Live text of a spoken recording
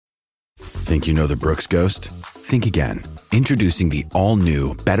Think you know the Brooks Ghost? Think again. Introducing the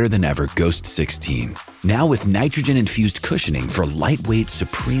all-new, better-than-ever Ghost 16. Now with nitrogen-infused cushioning for lightweight,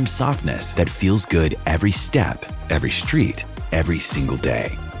 supreme softness that feels good every step, every street, every single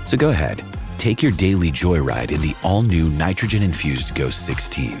day. So go ahead, take your daily joyride in the all-new nitrogen-infused Ghost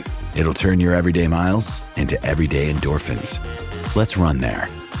 16. It'll turn your everyday miles into everyday endorphins. Let's run there.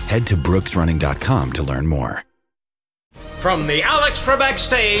 Head to brooksrunning.com to learn more. From the Alex Trebek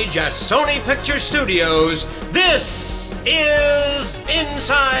stage at Sony Picture Studios, this is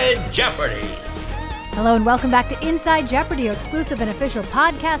Inside Jeopardy! Hello and welcome back to Inside Jeopardy, your exclusive and official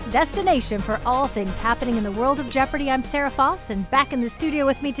podcast destination for all things happening in the world of Jeopardy! I'm Sarah Foss, and back in the studio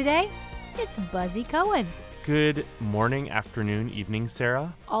with me today, it's Buzzy Cohen. Good morning, afternoon, evening,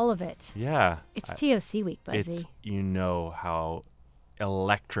 Sarah. All of it. Yeah. It's TOC week, Buzzy. You know how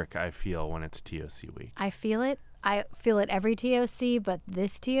electric I feel when it's TOC week. I feel it. I feel it every TOC, but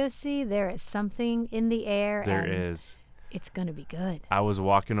this TOC, there is something in the air. There is. It's going to be good. I was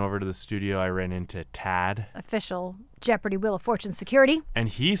walking over to the studio. I ran into Tad. Official Jeopardy! Wheel of Fortune security. And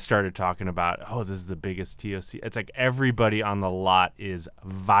he started talking about, this is the biggest TOC. It's like everybody on the lot is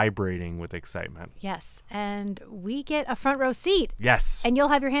vibrating with excitement. Yes. And we get a front row seat. Yes. And you'll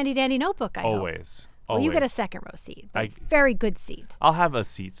have your handy dandy notebook, I hope. Always. Well, you get a second row seat. Very good seat. I'll have a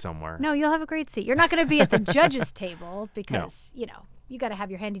seat somewhere. No, you'll have a great seat. You're not going to be at the judges' table because, you got to have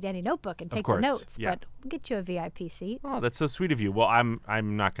your handy-dandy notebook and take the notes. Yeah. But we'll get you a VIP seat. Oh, that's so sweet of you. Well, I'm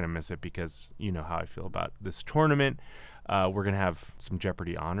not going to miss it because you know how I feel about this tournament. We're going to have some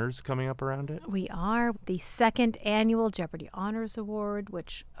Jeopardy! Honors coming up around it. We are. The second annual Jeopardy! Honors Award,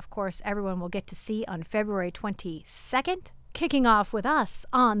 which, of course, everyone will get to see on February 22nd. Kicking off with us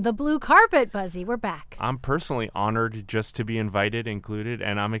on the blue carpet, Buzzy. We're back. I'm personally honored just to be invited, included,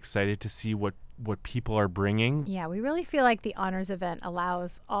 and I'm excited to see what people are bringing. Yeah, we really feel like the honors event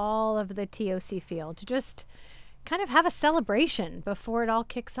allows all of the TOC field to just kind of have a celebration before it all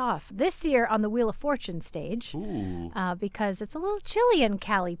kicks off. This year on the Wheel of Fortune stage, because it's a little chilly in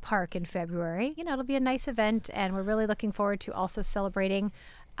Cali Park in February. It'll be a nice event, and we're really looking forward to also celebrating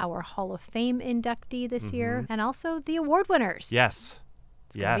our Hall of Fame inductee this year, and also the award winners. Yes.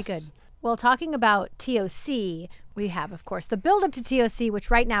 It's going to be good. Well, talking about TOC, we have, of course, the build-up to TOC, which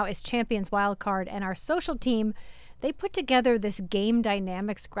right now is Champions Wildcard, and our social team, they put together this game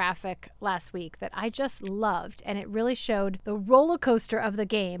dynamics graphic last week that I just loved, and it really showed the roller coaster of the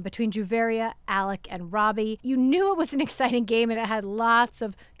game between Juveria, Alec, and Robbie. You knew it was an exciting game, and it had lots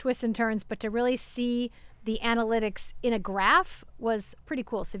of twists and turns, but to really see the analytics in a graph was pretty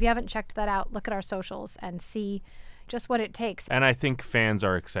cool. So if you haven't checked that out, look at our socials and see just what it takes. And I think fans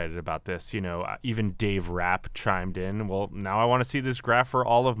are excited about this. Even Dave Rapp chimed in. Well, now I want to see this graph for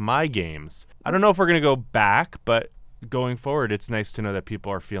all of my games. I don't know if we're going to go back, but going forward, it's nice to know that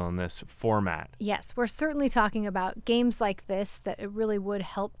people are feeling this format. Yes, we're certainly talking about games like this that it really would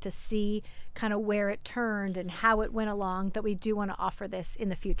help to see kind of where it turned and how it went along, that we do want to offer this in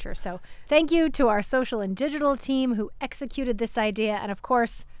the future. So thank you to our social and digital team who executed this idea. And of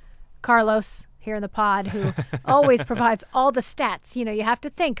course, Carlos here in the pod, who always provides all the stats. You have to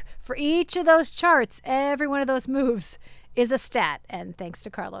think for each of those charts, every one of those moves is a stat. And thanks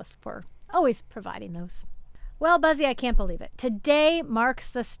to Carlos for always providing those. Well, Buzzy, I can't believe it. Today marks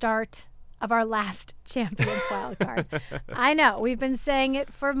the start of our last Champions Wildcard. I know, we've been saying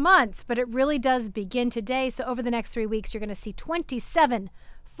it for months, but it really does begin today. So over the next 3 weeks, you're going to see 27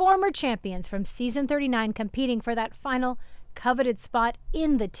 former champions from Season 39 competing for that final coveted spot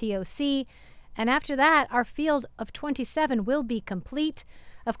in the TOC. And after that, our field of 27 will be complete.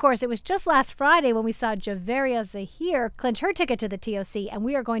 Of course, it was just last Friday when we saw Juveria Zaheer clinch her ticket to the TOC, and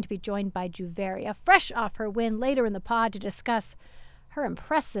we are going to be joined by Juveria, fresh off her win, later in the pod to discuss her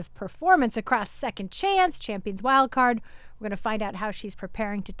impressive performance across Second Chance, Champions Wildcard. We're going to find out how she's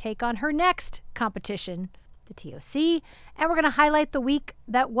preparing to take on her next competition, the TOC, and we're going to highlight the week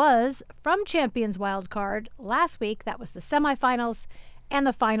that was from Champions Wildcard last week. That was the semifinals and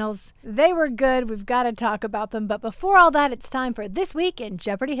the finals. They were good. We've got to talk about them. But before all that, it's time for This Week in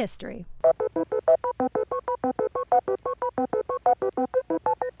Jeopardy History. And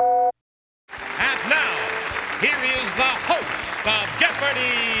now, here is the host of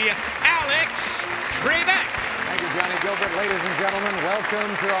Jeopardy, Alex Trebek. Thank you, Johnny Gilbert. Ladies and gentlemen,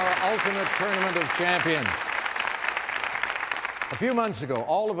 welcome to our ultimate tournament of champions. A few months ago,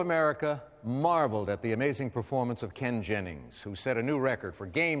 all of America marveled at the amazing performance of Ken Jennings, who set a new record for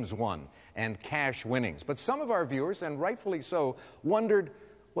games won and cash winnings. But some of our viewers, and rightfully so, wondered,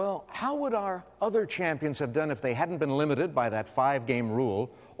 well, how would our other champions have done if they hadn't been limited by that 5-game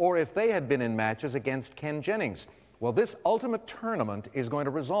rule, or if they had been in matches against Ken Jennings? Well, this ultimate tournament is going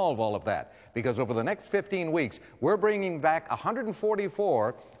to resolve all of that, because over the next 15 weeks, we're bringing back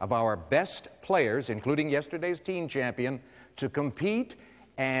 144 of our best players, including yesterday's teen champion, to compete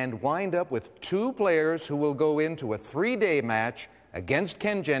and wind up with 2 players who will go into a 3-day match against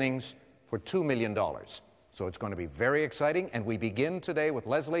Ken Jennings for $2 million. So it's going to be very exciting, and we begin today with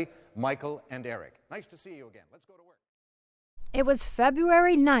Leslie, Michael, and Eric. Nice to see you again. Let's go to work. It was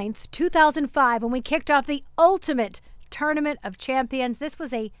February 9th, 2005, when we kicked off the ultimate Tournament of Champions. This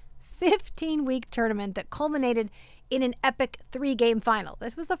was a 15-week tournament that culminated in an epic 3-game final.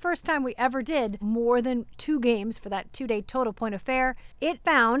 This was the first time we ever did more than 2 games for that 2-day total point affair. It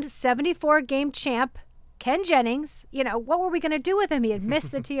found 74-game champ Ken Jennings. You know, what were we going to do with him? He had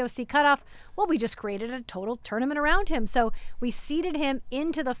missed the TOC cutoff. Well, we just created a total tournament around him. So we seeded him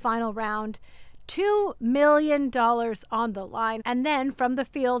into the final round. $2 million on the line. And then from the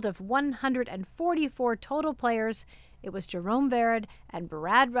field of 144 total players, it was Jerome Verrid and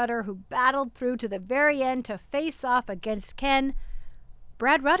Brad Rutter who battled through to the very end to face off against Ken.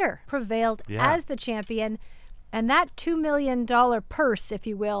 Brad Rutter prevailed as the champion. And that $2 million purse, if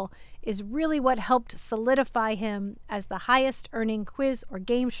you will, is really what helped solidify him as the highest earning quiz or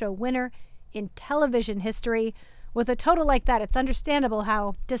game show winner in television history. With a total like that, it's understandable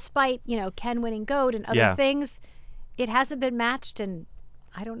how, despite, Ken winning GOAT and other things, it hasn't been matched, and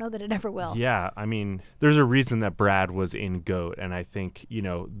I don't know that it ever will. Yeah, I mean, there's a reason that Brad was in GOAT, and I think,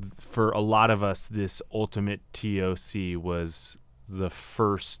 for a lot of us, this ultimate TOC was the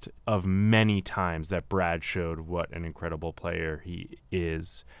first of many times that Brad showed what an incredible player he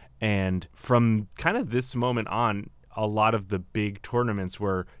is. And from kind of this moment on, a lot of the big tournaments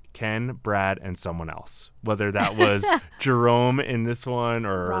were Ken, Brad, and someone else, whether that was Jerome in this one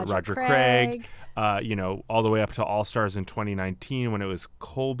or Roger Craig, all the way up to All-Stars in 2019 when it was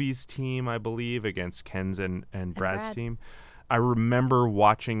Colby's team, I believe, against Ken's and Brad's team. I remember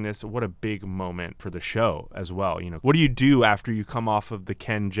watching this. What a big moment for the show as well. What do you do after you come off of the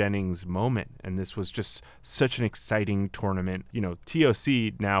Ken Jennings moment? And this was just such an exciting tournament.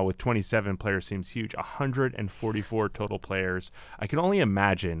 TOC now with 27 players seems huge. 144 total players. I can only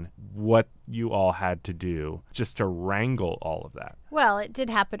imagine what you all had to do just to wrangle all of that. Well, it did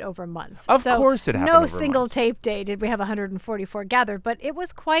happen over months. Of course it happened over months. No single tape day did we have 144 gathered, but it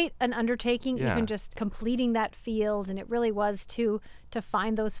was quite an undertaking, even just completing that field, and it really was to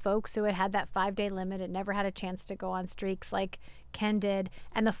find those folks who had that 5-day limit and never had a chance to go on streaks like Ken did.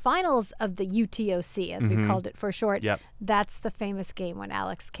 And the finals of the UTOC, as we called it for short, that's the famous game when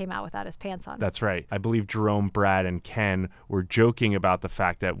Alex came out without his pants on. That's right. I believe Jerome, Brad, and Ken were joking about the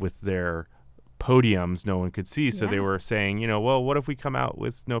fact that with their podiums no one could see, so they were saying, well, what if we come out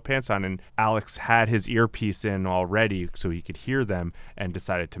with no pants on? And Alex had his earpiece in already so he could hear them and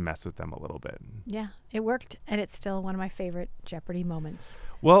decided to mess with them a little bit. Yeah, it worked, and it's still one of my favorite Jeopardy moments.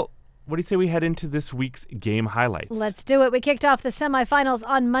 Well, what do you say we head into this week's game highlights? Let's do it. We kicked off the semifinals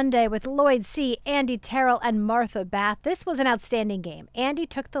on Monday with Lloyd C., Andy Terrell, and Martha Bath. This was an outstanding game. Andy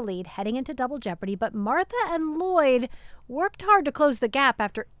took the lead heading into Double Jeopardy, but Martha and Lloyd worked hard to close the gap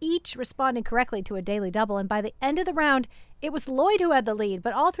after each responding correctly to a daily double. And by the end of the round, it was Lloyd who had the lead,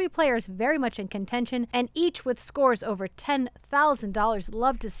 but all 3 players very much in contention and each with scores over $10,000.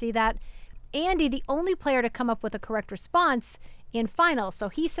 Love to see that. Andy, the only player to come up with a correct response in finals, so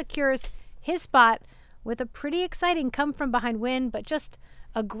he secures his spot with a pretty exciting come-from-behind win, but just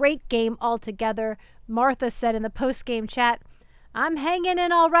a great game altogether. Martha said in the post-game chat, "I'm hanging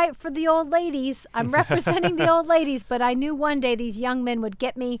in all right for the old ladies. I'm representing the old ladies, but I knew one day these young men would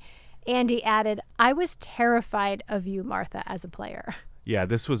get me." Andy added, "I was terrified of you, Martha, as a player." Yeah,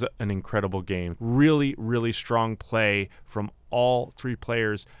 this was an incredible game. Really, really strong play from all 3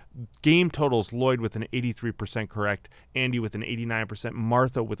 players. Game totals, Lloyd with an 83% correct, Andy with an 89%,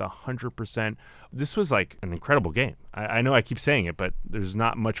 Martha with 100%. This was like an incredible game. I know I keep saying it, but there's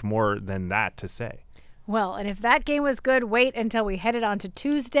not much more than that to say. Well, and if that game was good, wait until we headed on to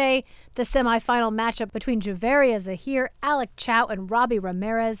Tuesday, the semifinal matchup between Juveria Zaheer, Alec Chow, and Robbie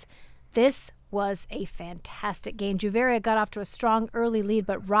Ramirez. This was a fantastic game. Juveria got off to a strong early lead,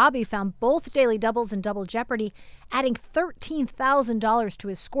 but Robbie found both daily doubles in Double Jeopardy, adding $13,000 to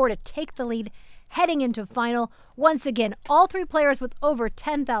his score to take the lead heading into final. Once again, all 3 players with over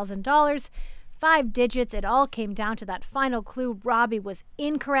 $10,000. 5 digits. It all came down to that final clue. Robbie was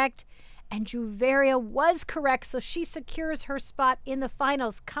incorrect, and Juveria was correct, so she secures her spot in the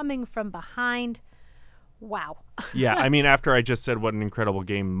finals coming from behind. Wow. Yeah, I mean, after I just said what an incredible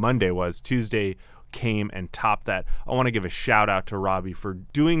game Monday was, Tuesday came and topped that. I want to give a shout out to Robbie for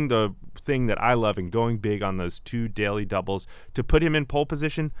doing the thing that I love and going big on those 2 daily doubles to put him in pole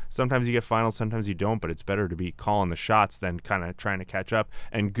position. Sometimes you get finals, sometimes you don't, but it's better to be calling the shots than kind of trying to catch up.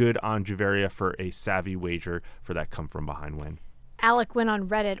 And good on Juveria for a savvy wager for that come from behind win. Alec went on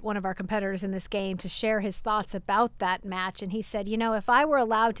Reddit, one of our competitors in this game, to share his thoughts about that match. And he said, if I were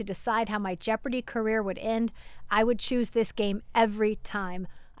allowed to decide how my Jeopardy career would end, I would choose this game every time.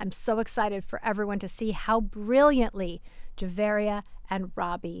 I'm so excited for everyone to see how brilliantly Juveria and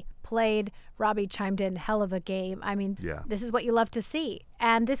Robbie played. Robbie chimed in, hell of a game. I mean, This is what you love to see.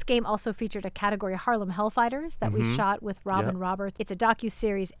 And this game also featured a category Harlem Hellfighters that we shot with Robin Roberts. It's a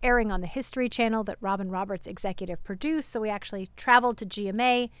docuseries airing on the History Channel that Robin Roberts executive produced. So we actually traveled to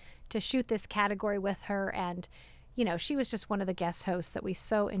GMA to shoot this category with her. And, she was just one of the guest hosts that we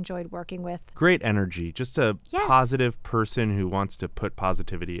so enjoyed working with. Great energy. Just a positive person who wants to put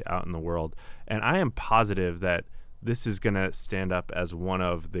positivity out in the world. And I am positive that this is going to stand up as one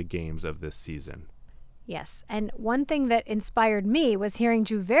of the games of this season. Yes. And one thing that inspired me was hearing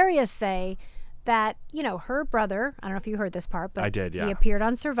Juveria say that, her brother, I don't know if you heard this part, but I did, yeah. He appeared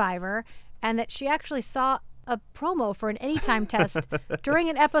on Survivor, and that she actually saw a promo for an Anytime test during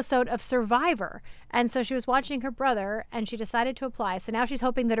an episode of Survivor. And so she was watching her brother, and she decided to apply. So now she's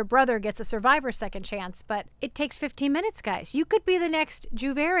hoping that her brother gets a Survivor second chance. But it takes 15 minutes, guys. You could be the next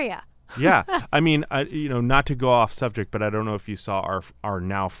Juveria. Yeah. I mean, not to go off subject, but I don't know if you saw our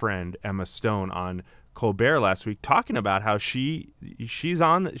now friend Emma Stone on Colbert last week talking about how she's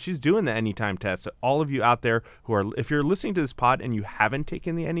doing the Anytime test. All of you out there if you're listening to this pod and you haven't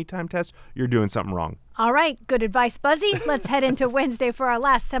taken the Anytime test, you're doing something wrong. All right. Good advice, Buzzy. Let's head into Wednesday for our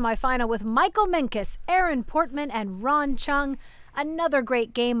last semifinal with Michael Menkes, Aaron Portman, and Ron Chung. Another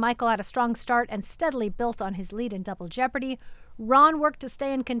great game. Michael had a strong start and steadily built on his lead in Double Jeopardy. Ron worked to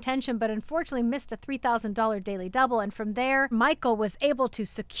stay in contention, but unfortunately missed a $3,000 daily double. And from there, Michael was able to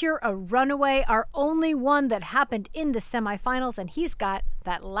secure a runaway, our only one that happened in the semifinals. And he's got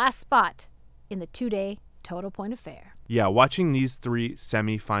that last spot in the 2-day total point affair. Yeah, watching these 3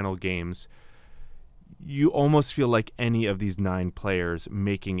 semifinal games, you almost feel like any of these 9 players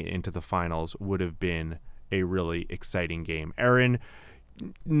making it into the finals would have been a really exciting game. Erin,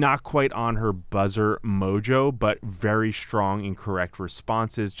 not quite on her buzzer mojo, but very strong in correct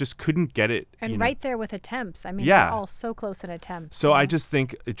responses. Just couldn't get it. And right there with attempts. I mean, they're all so close in attempts. So I just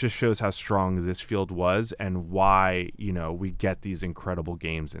think it just shows how strong this field was and why, we get these incredible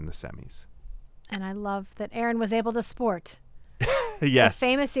games in the semis. And I love that Erin was able to sport. Yes. The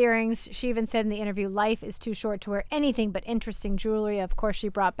famous earrings. She even said in the interview, life is too short to wear anything but interesting jewelry. Of course, she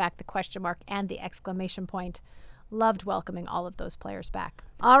brought back the question mark and the exclamation point. Loved welcoming all of those players back.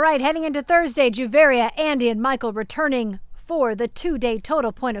 All right, heading into Thursday, Juveria, Andy, and Michael returning for the 2-day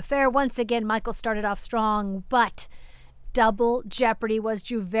total point affair. Once again, Michael started off strong, but Double Jeopardy was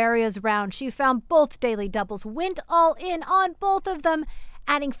Juveria's round. She found both daily doubles, went all in on both of them,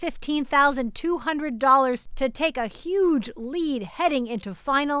 adding $15,200 to take a huge lead heading into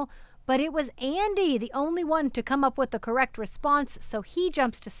final. But it was Andy, the only one to come up with the correct response, so he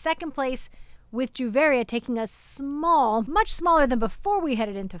jumps to second place, with Juveria taking a small, much smaller than before we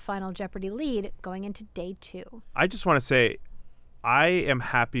headed into Final Jeopardy lead going into day 2. I just want to say I am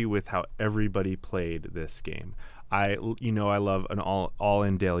happy with how everybody played this game. I love an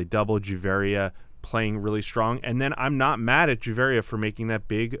all-in daily double. Juveria playing really strong. And then I'm not mad at Juveria for making that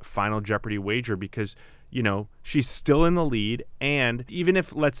big Final Jeopardy wager because, she's still in the lead. And even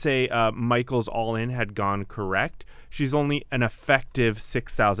if, let's say, Michael's all-in had gone correct, she's only an effective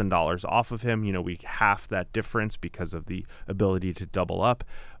 $6,000 off of him. We half that difference because of the ability to double up.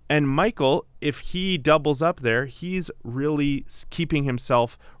 And Michael, if he doubles up there, he's really keeping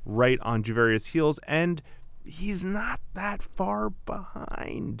himself right on Juveria's heels, and he's not that far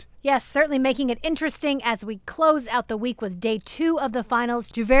behind. Yes, certainly making it interesting as we close out the week with day 2 of the finals.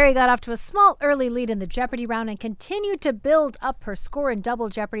 Juveria got off to a small early lead in the Jeopardy round and continued to build up her score in Double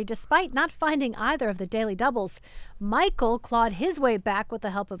Jeopardy despite not finding either of the daily doubles. Michael clawed his way back with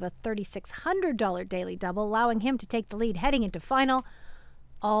the help of a $3,600 daily double, allowing him to take the lead heading into final.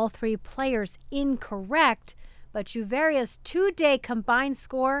 All 3 players incorrect, but Juveria's 2-day combined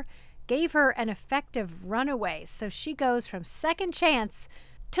score gave her an effective runaway, so she goes from second chance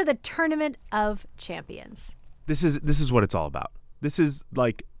to the Tournament of Champions. This is what it's all about. This is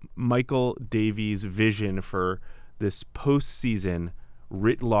like Michael Davies' vision for this postseason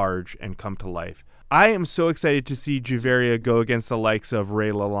writ large and come to life. I am so excited to see Juveria go against the likes of Ray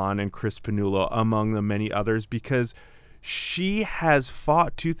Lalonde and Chris Pannulo, among the many others, because she has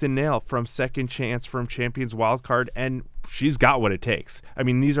fought tooth and nail from second chance, from Champions Wildcard, and she's got what it takes. I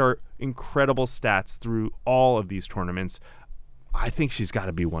mean, these are incredible stats through all of these tournaments. I think she's got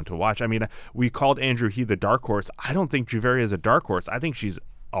to be one to watch. I mean, we called Andrew He the dark horse. I don't think Juveria is a dark horse. I think she's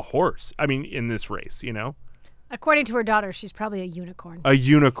a horse. I mean, in this race, you know? According to her daughter, she's probably a unicorn. A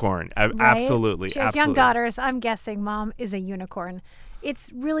unicorn. Right? Absolutely. She has absolutely. young daughters. I'm guessing mom is a unicorn.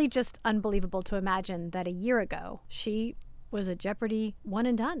 It's really just unbelievable to imagine that a year ago she was a Jeopardy one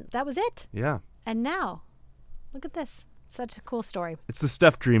and done. That was it. Yeah. And now, look at this. Such a cool story. It's the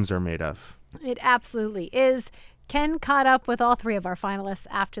stuff dreams are made of. It absolutely is. Ken caught up with all three of our finalists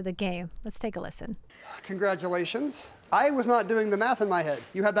after the game. Let's take a listen. Congratulations. I was not doing the math in my head.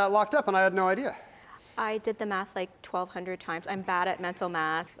 You had that locked up and I had no idea. I did the math like 1,200 times. I'm bad at mental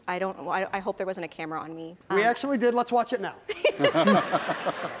math. I hope there wasn't a camera on me. We actually did. Let's watch it now.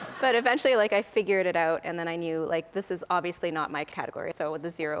 But eventually, like, I figured it out, and then I knew, like, this is obviously not my category, so the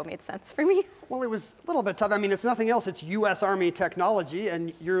 0 made sense for me. Well, it was a little bit tough. I mean, if nothing else, it's U.S. Army technology,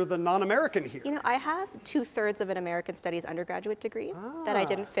 and you're the non-American here. You know, I have 2/3 of an American Studies undergraduate degree that I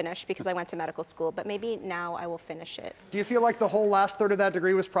didn't finish because I went to medical school, but maybe now I will finish it. Do you feel like the whole last third of that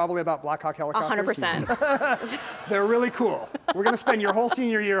degree was probably about Black Hawk helicopters? 100%. They're really cool. We're going to spend your whole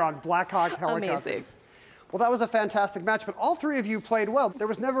senior year on Black Hawk helicopters. Amazing. Well, that was a fantastic match, but all three of you played well. There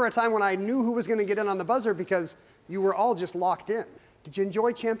was never a time when I knew who was going to get in on the buzzer because you were all just locked in. Did you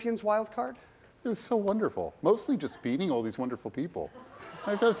enjoy Champions Wildcard? It was so wonderful. Mostly just meeting all these wonderful people.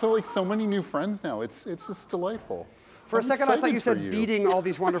 I've had so many new friends now. It's just delightful. For a second, I thought you said beating all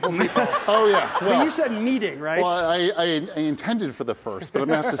these wonderful people. Oh, yeah. Well, but you said meeting, right? Well, I intended for the first, but I'm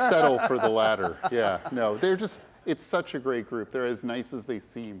going to have to settle for the latter. Yeah, no, it's such a great group. They're as nice as they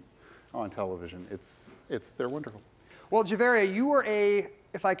seem on television. They're wonderful. Well, Juveria, you were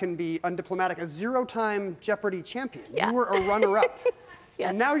if I can be undiplomatic, a 0-time Jeopardy champion. Yeah. You were a runner-up. Yes.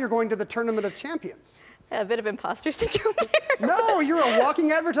 And now you're going to the Tournament of Champions. A bit of imposter syndrome there. No, you're a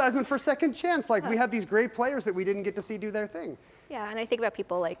walking advertisement for Second Chance. Like, we have these great players that we didn't get to see do their thing. Yeah, and I think about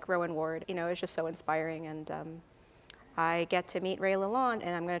people like Rowan Ward. You know, it's just so inspiring, and I get to meet Ray Lalonde,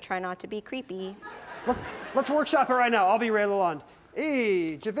 and I'm going to try not to be creepy. Let's workshop it right now. I'll be Ray Lalonde.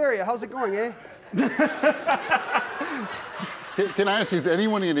 Hey, Juveria, how's it going, eh? Can I ask, is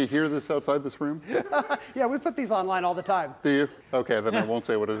anyone going to hear this outside this room? Yeah, we put these online all the time. Do you? Okay, then I won't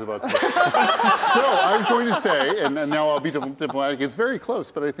say what I was about to say. No, I was going to say, and now I'll be diplomatic, it's very close,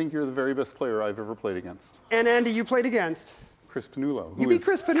 but I think you're the very best player I've ever played against. And Andy, you played against? Chris Pannulo. You beat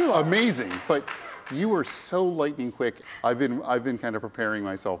Chris Pannulo. Amazing, but you were so lightning quick. I've been kind of preparing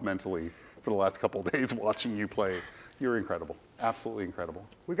myself mentally for the last couple of days watching you play. You're incredible. Absolutely incredible.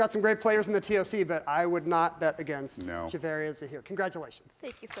 We've got some great players in the TOC, but I would not bet against Juveria Zaheer. Congratulations.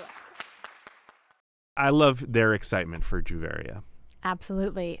 Thank you so much. I love their excitement for Juveria.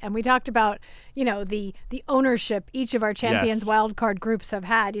 Absolutely. And we talked about, the ownership each of our Champions wildcard groups have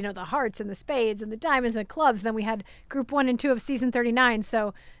had, the hearts and the spades and the diamonds and the clubs. Then we had group 1 and 2 of season 39.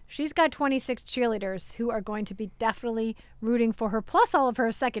 So she's got 26 cheerleaders who are going to be definitely rooting for her. Plus all of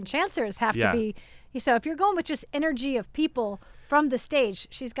her second chancers have to be. So if you're going with just energy of people from the stage,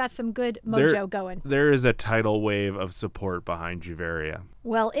 she's got some good mojo going. There is a tidal wave of support behind Juveria.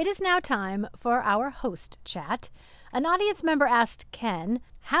 Well, it is now time for our host chat. An audience member asked Ken,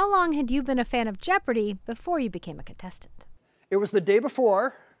 how long had you been a fan of Jeopardy before you became a contestant? It was the day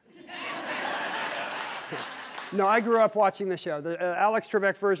before. No, I grew up watching the show. The Alex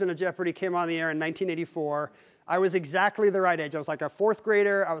Trebek version of Jeopardy came on the air in 1984. I was exactly the right age. I was like a 4th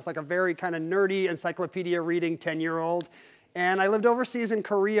grader. I was like a very kind of nerdy encyclopedia reading 10-year-old. And I lived overseas in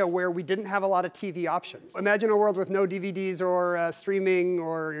Korea where we didn't have a lot of TV options. Imagine a world with no DVDs or streaming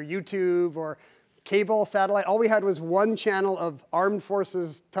or YouTube or cable, satellite. All we had was one channel of armed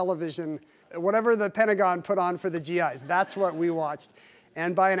forces television, whatever the Pentagon put on for the GIs. That's what we watched.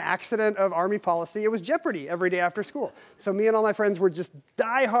 And by an accident of Army policy, it was Jeopardy every day after school. So me and all my friends were just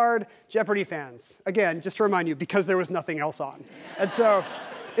die-hard Jeopardy fans. Again, just to remind you, because there was nothing else on. And so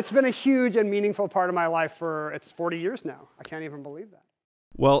it's been a huge and meaningful part of my life for, it's 40 years now. I can't even believe that.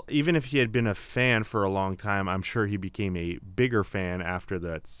 Well, even if he had been a fan for a long time, I'm sure he became a bigger fan after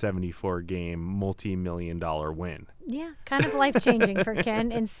that 74-game, multi-million-dollar win. Yeah, kind of life-changing for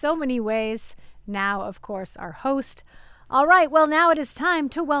Ken in so many ways. Now, of course, our host. All right, well, now it is time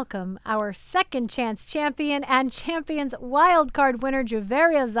to welcome our second chance champion and Champions wildcard winner,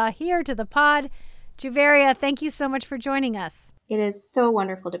 Juveria Zaheer, to the pod. Juveria, thank you so much for joining us. It is so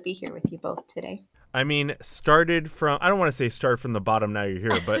wonderful to be here with you both today. I mean, I don't want to say start from the bottom, now you're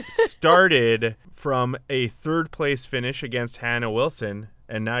here, but started from a 3rd place finish against Hannah Wilson,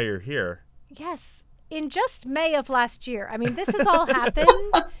 and now you're here. Yes. in just May of last year. I mean, this has all happened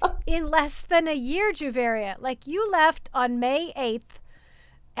in less than a year, Juveria. Like, you left on May 8th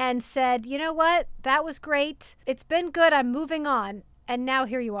and said, you know what? That was great. It's been good. I'm moving on. And now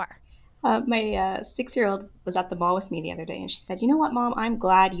here you are. My 6-year-old was at the mall with me the other day, and she said, "You know what, Mom? I'm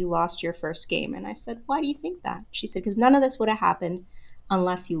glad you lost your first game." And I said, "Why do you think that?" She said, "Because none of this would have happened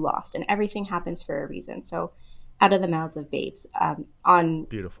unless you lost, and everything happens for a reason." So, out of the mouths of babes.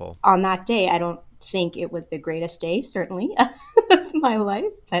 Beautiful. On that day, I don't think it was the greatest day, certainly, of my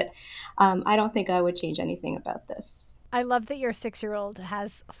life, but I don't think I would change anything about this. I love that your 6-year-old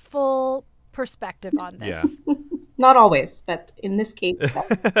has full perspective on this. Yeah. Not always, but in this case.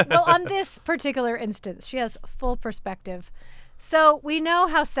 Well, on this particular instance, she has full perspective. So we know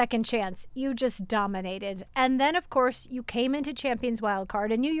how second chance you just dominated. And then, of course, you came into Champions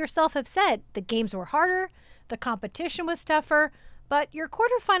Wildcard, and you yourself have said the games were harder, the competition was tougher, but your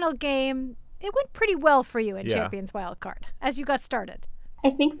quarterfinal game, it went pretty well for you in Champions Wildcard as you got started. I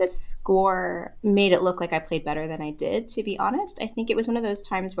think the score made it look like I played better than I did, to be honest. I think it was one of those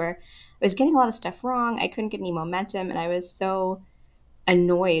times where I was getting a lot of stuff wrong. I couldn't get any momentum, and I was so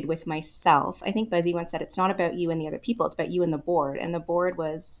annoyed with myself. I think Buzzy once said, it's not about you and the other people, it's about you and the board. And the board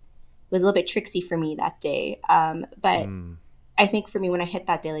was a little bit tricksy for me that day. But I think for me, when I hit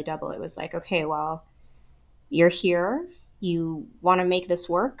that daily double, it was like, okay, well, you're here. You want to make this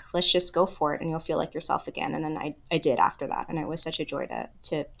work, let's just go for it, and you'll feel like yourself again. And then I did after that, and it was such a joy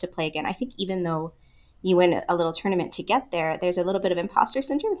to play again. I think even though you win a little tournament to get there, there's a little bit of imposter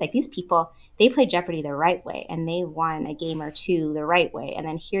syndrome. It's like, these people, they played Jeopardy the right way, and they won a game or two the right way, and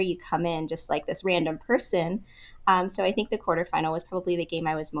then here you come in just like this random person. So I think the quarterfinal was probably the game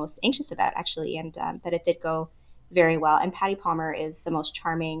I was most anxious about, actually, and but it did go very well. And Patty Palmer is the most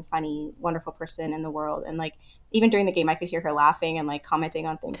charming, funny, wonderful person in the world, and like, even during the game, I could hear her laughing and like commenting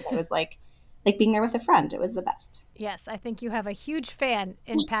on things. It was like being there with a friend. It was the best. Yes, I think you have a huge fan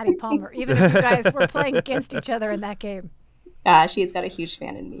in Patty Palmer, even if you guys were playing against each other in that game. She's got a huge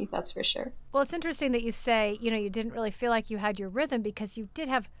fan in me, that's for sure. Well, it's interesting that you say, you didn't really feel like you had your rhythm because you did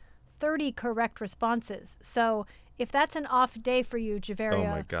have 30 correct responses. So if that's an off day for you, Juveria,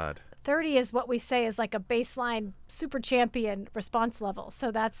 Oh my God. 30 is what we say is like a baseline super champion response level.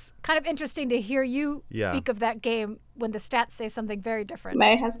 So that's kind of interesting to hear you speak of that game when the stats say something very different.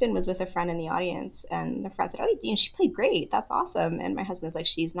 My husband was with a friend in the audience, and the friend said, "Oh, she played great. That's awesome." And my husband was like,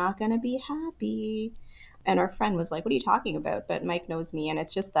 "She's not going to be happy." And our friend was like, "What are you talking about?" But Mike knows me, and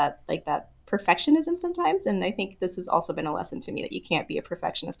it's just that perfectionism sometimes. And I think this has also been a lesson to me that you can't be a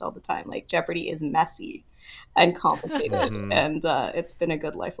perfectionist all the time. Like, Jeopardy is messy and complicated, and it's been a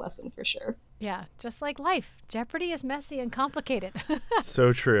good life lesson for sure. Yeah, just like life. Jeopardy is messy and complicated.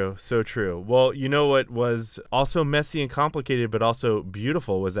 So true, so true. Well, you know what was also messy and complicated, but also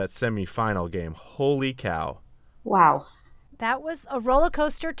beautiful, was that semifinal game. Holy cow. Wow. That was a roller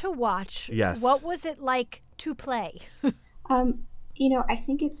coaster to watch. Yes. What was it like to play? I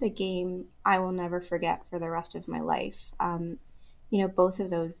think it's a game I will never forget for the rest of my life. Both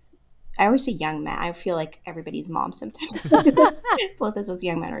of those, I always say young men. I feel like everybody's mom sometimes. Both of those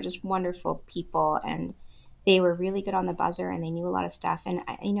young men are just wonderful people, and they were really good on the buzzer, and they knew a lot of stuff. And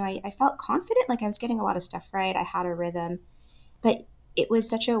I felt confident, like I was getting a lot of stuff right. I had a rhythm, but it was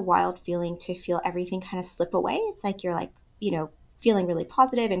such a wild feeling to feel everything kind of slip away. It's like you're like, feeling really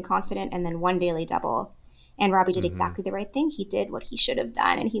positive and confident, and then one daily double. And Robbie did exactly the right thing. He did what he should have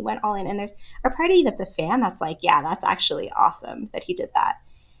done, and he went all in. And there's a part of you that's a fan that's like, yeah, that's actually awesome that he did that.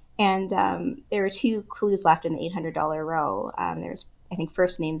 And there were 2 clues left in the $800 row. There's, I think,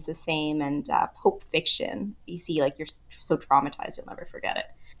 first name's the same, and Pope Fiction. You see, like, you're so traumatized you'll never forget it.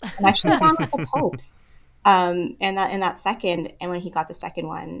 And I should have gone with the Popes. And that in that second, and when he got the second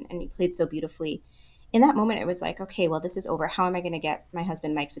one, and he played so beautifully, in that moment, it was like, okay, well, this is over. How am I going to get my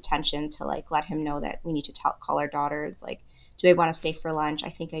husband Mike's attention to like let him know that we need to call our daughters? Like, do I want to stay for lunch? I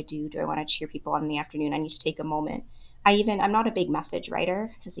think I do. Do I want to cheer people on in the afternoon? I need to take a moment. I'm not a big message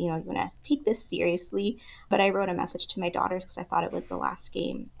writer because, you want to take this seriously, but I wrote a message to my daughters because I thought it was the last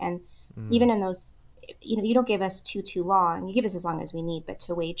game. And even in those, you don't give us too long. You give us as long as we need, but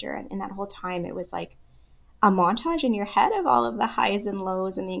to wager. And in that whole time, it was like a montage in your head of all of the highs and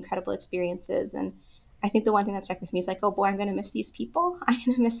lows and the incredible experiences. And I think the one thing that stuck with me is like, oh boy, I'm going to miss these people. I'm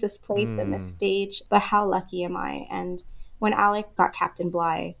going to miss this place and this stage, but how lucky am I? And when Alec got Captain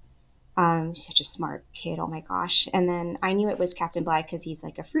Bligh, he's such a smart kid. Oh my gosh. And then I knew it was Captain Bligh because he's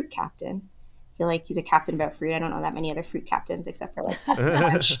like a fruit captain. I feel like he's a captain about fruit. I don't know that many other fruit captains except for like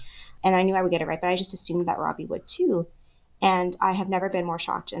Punch. And I knew I would get it right, but I just assumed that Robbie would too. And I have never been more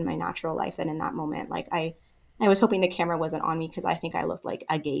shocked in my natural life than in that moment. Like I was hoping the camera wasn't on me because I think I looked like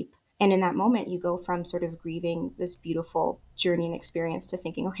a gape. And in that moment, you go from sort of grieving this beautiful journey and experience to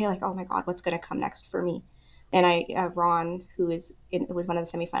thinking, okay, like, oh my God, what's going to come next for me? And Ron, who was one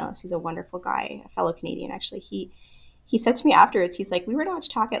of the semifinalists, who's a wonderful guy, a fellow Canadian, actually, he said to me afterwards, he's like, we were not to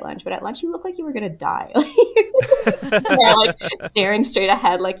talk at lunch, but at lunch you look like you were going to die. Like staring straight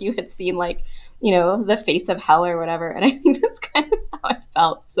ahead, like you had seen like, the face of hell or whatever. And I think that's kind of how I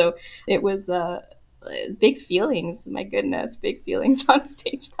felt. So it was big feelings. My goodness, big feelings on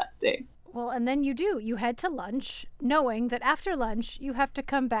stage that day. Well, and then you head to lunch knowing that after lunch you have to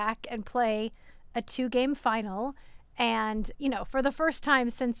come back and play a 2-game final. And, for the first time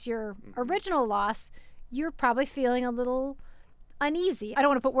since your original loss, you're probably feeling a little uneasy. I don't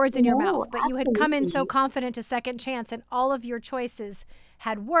want to put words in your mouth, but you had come in so confident to second chance and all of your choices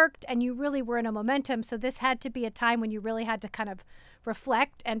had worked and you really were in a momentum. So this had to be a time when you really had to kind of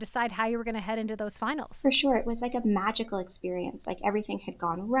reflect and decide how you were going to head into those finals. For sure. It was like a magical experience. Like everything had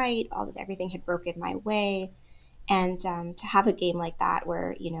gone right. Everything had broken my way. And to have a game like that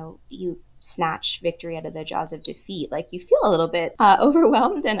where, you snatch victory out of the jaws of defeat, like you feel a little bit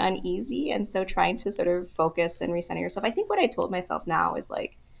overwhelmed and uneasy. And so trying to sort of focus and recenter yourself. I think what I told myself now is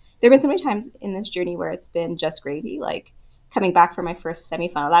like, there have been so many times in this journey where it's been just gravy, like coming back for my first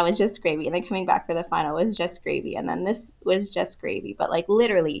semifinal, that was just gravy. And then coming back for the final was just gravy. And then this was just gravy. But like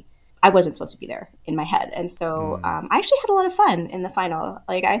literally, I wasn't supposed to be there in my head. And so I actually had a lot of fun in the final.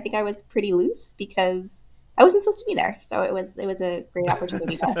 Like I think I was pretty loose because I wasn't supposed to be there. So it was a great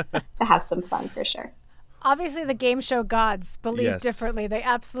opportunity to have some fun for sure. Obviously, the game show gods believe differently. They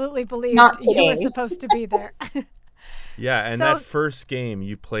absolutely believed you were supposed to be there. Yeah, and that first game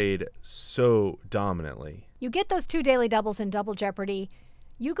you played so dominantly. You get those 2 daily doubles in Double Jeopardy.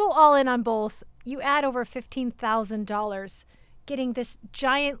 You go all in on both. You add over $15,000, getting this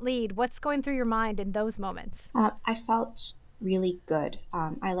giant lead. What's going through your mind in those moments? I felt really good.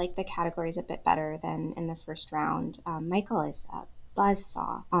 I like the categories a bit better than in the first round. Michael is a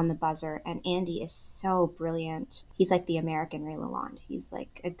buzzsaw on the buzzer, and Andy is so brilliant. He's like the American Ray Lalonde. He's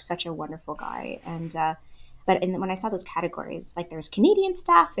like such a wonderful guy. And when I saw those categories, like there was Canadian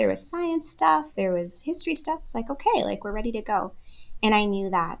stuff, there was science stuff, there was history stuff. It's like, okay, like we're ready to go. And I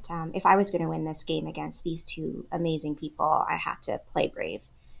knew that if I was going to win this game against these two amazing people, I had to play brave.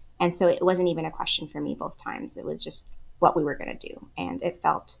 And so it wasn't even a question for me both times. It was just what we were going to do. And it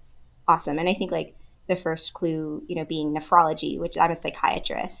felt awesome. And I think like the first clue, being nephrology, which I'm a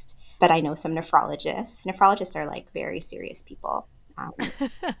psychiatrist, but I know some nephrologists. Nephrologists are like very serious people.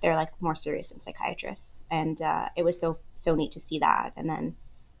 They're like more serious than psychiatrists. And it was so neat to see that. And then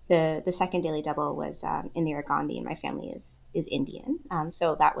the second daily double was Indira Gandhi, and my family is Indian.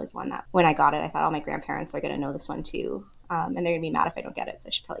 So that was one that when I got it, I thought, oh, my grandparents are going to know this one too. And they're going to be mad if I don't get it. So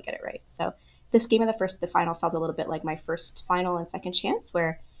I should probably get it right. So this game of the final felt a little bit like my first final and second chance,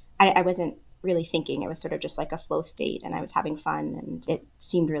 where I wasn't really thinking. It was sort of just like a flow state, and I was having fun, and it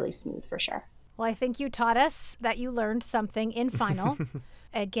seemed really smooth for sure. Well, I think you taught us that you learned something in final.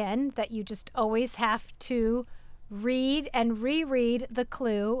 Again, that you just always have to read and reread the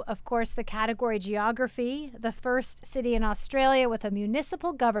clue. Of course, the category geography, the first city in Australia with a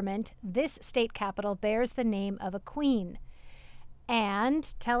municipal government. This state capital bears the name of a queen.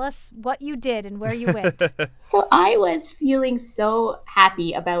 And tell us what you did and where you went. So I was feeling so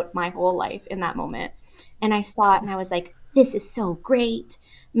happy about my whole life in that moment. And I saw it and I was like, this is so great.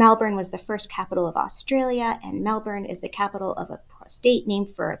 Melbourne was the first capital of Australia, and Melbourne is the capital of a state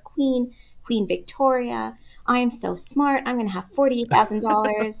named for a queen, Queen Victoria. I am so smart. I'm going to have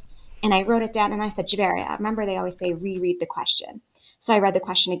 $48,000. And I wrote it down and I said, Juveria, remember they always say reread the question. So I read the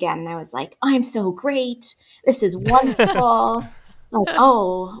question again and I was like, I'm so great. This is wonderful. Like,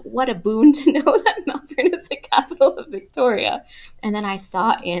 oh, what a boon to know that Melbourne is the capital of Victoria. And then I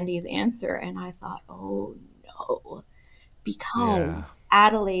saw Andy's answer and I thought, oh no, because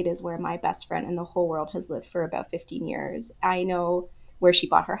Adelaide is where my best friend in the whole world has lived for about 15 years. I know where she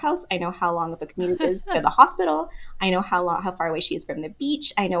bought her house. I know how long of a commute it is to the hospital. I know how far away she is from the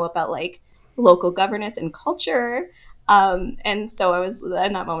beach. I know about like local governance and culture. And so I was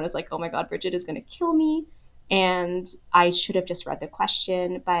in that moment, it's like, oh my God, Bridget is going to kill me. And I should have just read the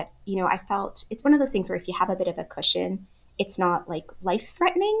question. But, I felt it's one of those things where if you have a bit of a cushion, it's not like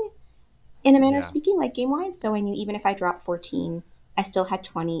life-threatening in a manner of speaking, like game-wise. So even if I dropped 14, I still had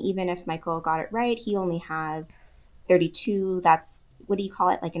 20. Even if Michael got it right, he only has 32. That's, what do you call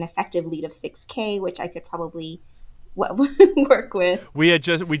it? Like an effective lead of 6K, which I could probably work with. We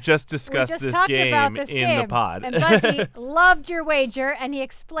just discussed this game in the pod. And Buzzy loved your wager, and he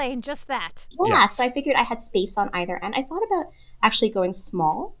explained just that. Yeah, so I figured I had space on either end. I thought about actually going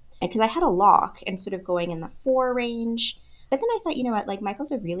small, because I had a lock and sort of going in the 4 range. But then I thought, you know what, like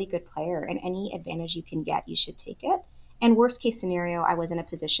Michael's a really good player, and any advantage you can get, you should take it. And worst case scenario, I was in a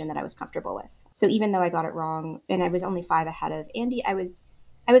position that I was comfortable with. So even though I got it wrong and I was only 5 ahead of Andy, I was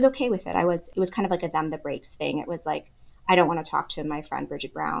okay with it. It was kind of like a them the breaks thing. It was like, I don't want to talk to my friend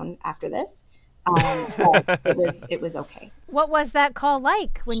Bridget Brown after this. But it was okay. What was that call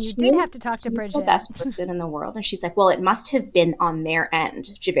like when you did have to talk to Bridget? The best person in the world. And she's like, well, it must have been on their end,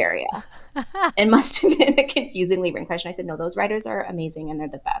 Juveria. It must have been a confusingly written question. I said, no, those writers are amazing and they're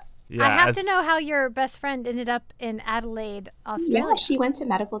the best. Yeah, I have to know how your best friend ended up in Adelaide, Australia. Yeah, she went to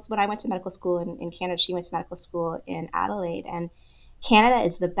medical school. When I went to medical school in Canada, she went to medical school in Adelaide. And Canada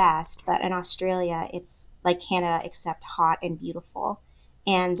is the best, but in Australia, it's like Canada except hot and beautiful.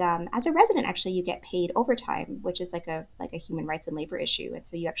 And as a resident, actually, you get paid overtime, which is like a human rights and labor issue. And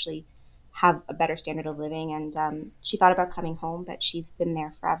so you actually have a better standard of living. And she thought about coming home, but she's been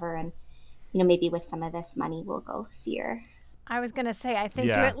there forever. And, you know, maybe with some of this money, we'll go see her. I was going to say, I think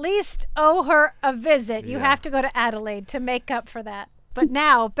you at least owe her a visit. You have to go to Adelaide to make up for that. But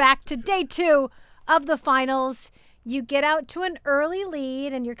now back to day 2 of the finals. You get out to an early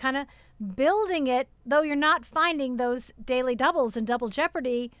lead and you're kind of building it, though you're not finding those daily doubles in Double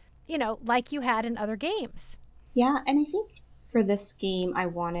Jeopardy, you know, like you had in other games. Yeah, and I think for this game,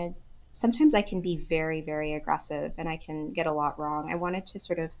 sometimes I can be very, very aggressive and I can get a lot wrong. I wanted to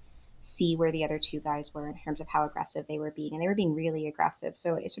sort of see where the other 2 guys were in terms of how aggressive they were being, and they were being really aggressive.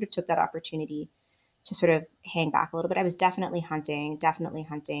 So I sort of took that opportunity to sort of hang back a little bit. I was definitely hunting.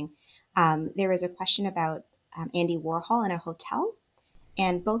 There was a question about Andy Warhol in a hotel.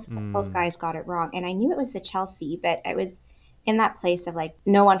 And both guys got it wrong. And I knew it was the Chelsea, but I was in that place of like,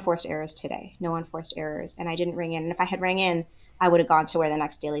 no unforced errors today. No unforced errors. And I didn't ring in. And if I had rang in, I would have gone to where the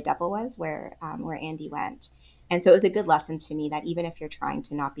next daily double was, where Andy went. And so it was a good lesson to me that even if you're trying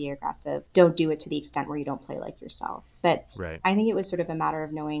to not be aggressive, don't do it to the extent where you don't play like yourself. But I think it was sort of a matter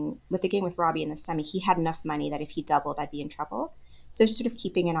of knowing with the game with Robbie in the semi, he had enough money that if he doubled, I'd be in trouble. So just sort of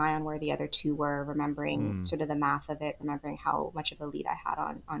keeping an eye on where the other 2 were, remembering sort of the math of it, remembering how much of a lead I had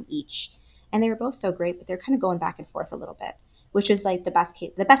on each. And they were both so great, but they're kind of going back and forth a little bit, which was like the best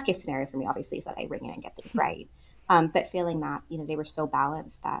case scenario for me, obviously, is that I ring in and get things right. But failing that, you know, they were so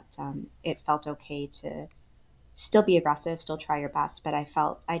balanced that it felt okay to still be aggressive, still try your best. But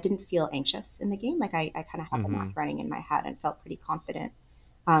I didn't feel anxious in the game. Like I kind of had the math running in my head and felt pretty confident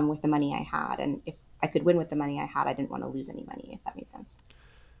with the money I had. And if I could win with the money I had, I didn't want to lose any money, if that made sense.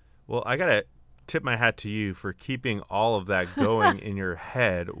 Well, I got to tip my hat to you for keeping all of that going in your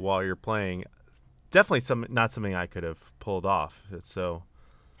head while you're playing. Definitely not something I could have pulled off.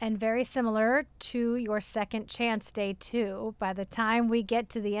 And very similar to your second chance day 2. By the time we get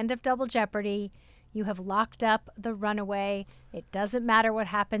to the end of Double Jeopardy, you have locked up the runaway. It doesn't matter what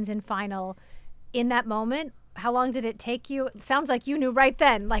happens in final. In that moment, how long did it take you? It sounds like you knew right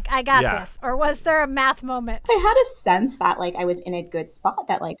then, like, I got this. Or was there a math moment? I had a sense that, like, I was in a good spot,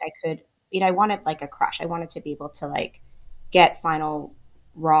 that, like, I could, you know, I wanted, like, a crush. I wanted to be able to, like, get final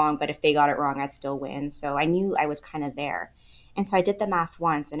wrong, but if they got it wrong, I'd still win. So I knew I was kind of there. And so I did the math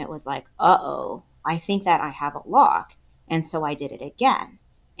once, and it was like, uh-oh, I think that I have a lock. And so I did it again,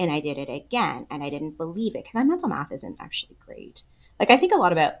 and I did it again, and I didn't believe it, because my mental math isn't actually great. Like, I think a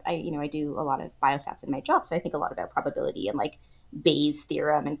lot about, I do a lot of biostats in my job, so I think a lot about probability and, like, Bayes'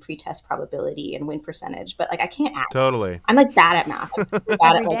 theorem and pretest probability and win percentage, but, like, I can't add. Totally. I'm, like, bad at math. I'm super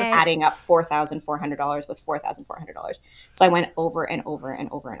bad at, like, adding up $4,400 with $4,400. So I went over and over and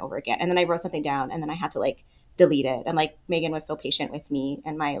over and over again, and then I wrote something down, and then I had to, like, delete it. And, like, Megan was so patient with me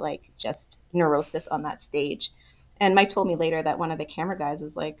and my, like, just neurosis on that stage. And Mike told me later that one of the camera guys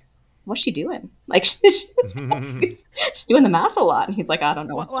was like, what's she doing? Like, she's doing the math a lot. And he's like, I don't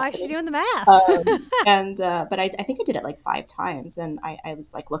know why is she doing the math? But I think I did it like 5 times. And I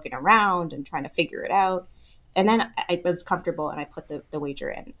was like looking around and trying to figure it out. And then I was comfortable and I put the wager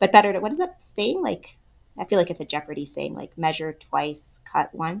in. But better to, what is that saying? Like, I feel like it's a Jeopardy saying, like, measure twice,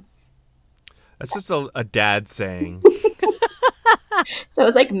 cut once. That's just a dad saying. So it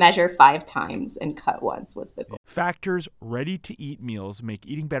was like measure 5 times and cut once was the goal. Factor's ready-to-eat meals make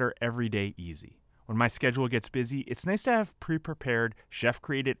eating better every day easy. When my schedule gets busy, it's nice to have pre-prepared,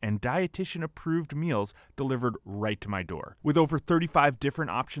 chef-created, and dietitian-approved meals delivered right to my door. With over 35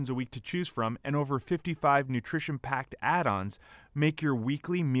 different options a week to choose from and over 55 nutrition-packed add-ons, make your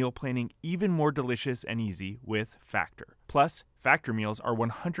weekly meal planning even more delicious and easy with Factor. Plus, Factor meals are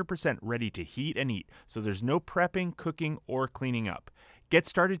 100% ready to heat and eat, so there's no prepping, cooking, or cleaning up. Get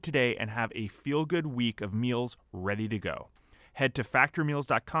started today and have a feel-good week of meals ready to go. Head to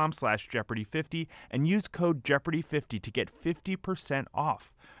factormeals.com/Jeopardy50 and use code Jeopardy50 to get 50%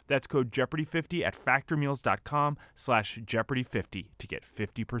 off. That's code Jeopardy50 at factormeals.com/Jeopardy50 to get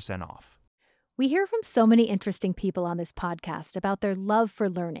 50% off. We hear from so many interesting people on this podcast about their love for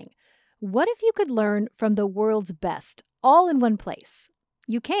learning. What if you could learn from the world's best, all in one place?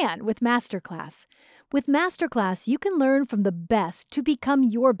 You can with Masterclass. With Masterclass, you can learn from the best to become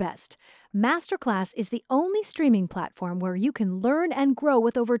your best. Masterclass is the only streaming platform where you can learn and grow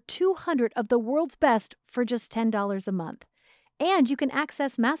with over 200 of the world's best for just $10 a month. And you can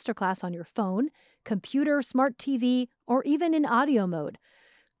access Masterclass on your phone, computer, smart TV, or even in audio mode.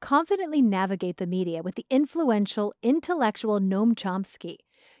 Confidently navigate the media with the influential, intellectual Noam Chomsky.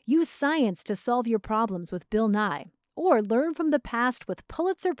 Use science to solve your problems with Bill Nye, or learn from the past with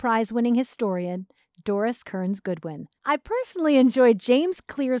Pulitzer Prize-winning historian Doris Kearns Goodwin. I personally enjoyed James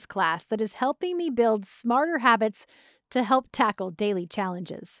Clear's class that is helping me build smarter habits to help tackle daily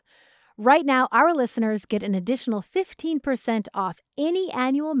challenges. Right now, our listeners get an additional 15% off any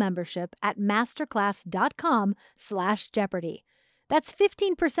annual membership at masterclass.com/Jeopardy. That's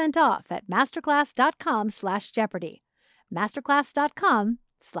 15% off at masterclass.com/Jeopardy.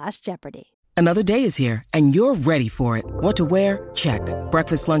 masterclass.com/Jeopardy. Another day is here, and you're ready for it. What to wear? Check.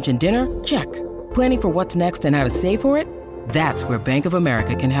 Breakfast, lunch, and dinner? Check. Planning for what's next and how to save for it? That's where Bank of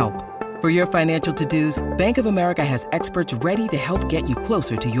America can help. For your financial to-dos, Bank of America has experts ready to help get you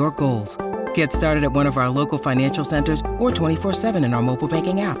closer to your goals. Get started at one of our local financial centers or 24/7 in our mobile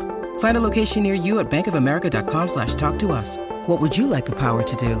banking app. Find a location near you at bankofamerica.com/talktous. What would you like the power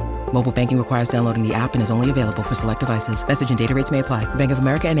to do? Mobile banking requires downloading the app and is only available for select devices. Message and data rates may apply. Bank of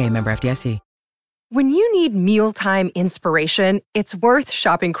America N.A., member FDIC. When you need mealtime inspiration, it's worth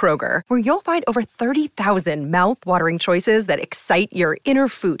shopping Kroger, where you'll find over 30,000 mouth-watering choices that excite your inner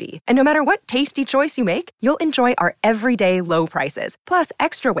foodie. And no matter what tasty choice you make, you'll enjoy our everyday low prices, plus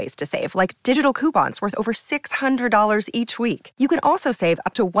extra ways to save, like digital coupons worth over $600 each week. You can also save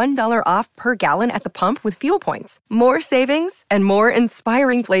up to $1 off per gallon at the pump with fuel points. More savings and more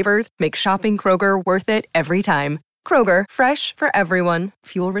inspiring flavors make shopping Kroger worth it every time. Kroger, fresh for everyone.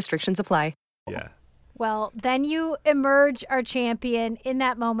 Fuel restrictions apply. Yeah. Well, then you emerge our champion. In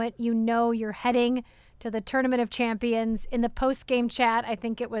that moment, you know you're heading to the Tournament of Champions. In the post-game chat, I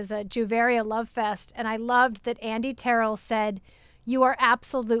think it was a Juveria Love Fest, and I loved that Andy Terrell said, "You are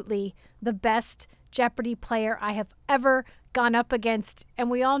absolutely the best Jeopardy player I have ever gone up against."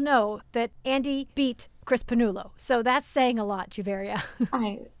 And we all know that Andy beat Chris Panullo. So that's saying a lot, Juveria.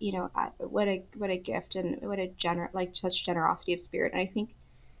 What a gift, and what a such generosity of spirit. And I think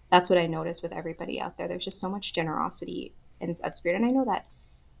that's what I noticed with everybody out there. There's just so much generosity and of spirit. And I know that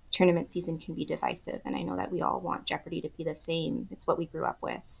tournament season can be divisive, and I know that we all want Jeopardy to be the same. It's what we grew up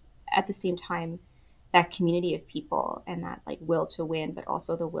with. At the same time, that community of people and that will to win, but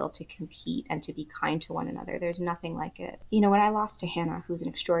also the will to compete and to be kind to one another. There's nothing like it. When I lost to Hannah, who's an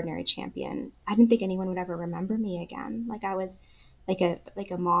extraordinary champion, I didn't think anyone would ever remember me again. I was like a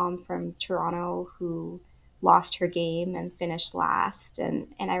mom from Toronto who lost her game and finished last. And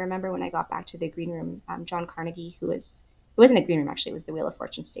I remember when I got back to the green room, John Carnegie, it wasn't a green room, actually, it was the Wheel of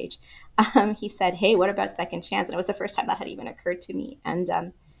Fortune stage. He said, "Hey, what about second chance?" And it was the first time that had even occurred to me.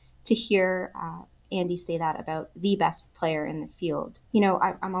 And to hear Andy say that about the best player in the field,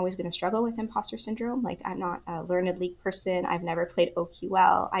 I'm always going to struggle with imposter syndrome. I'm not a learned league person. I've never played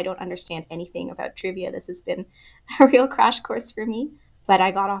OQL. I don't understand anything about trivia. This has been a real crash course for me. But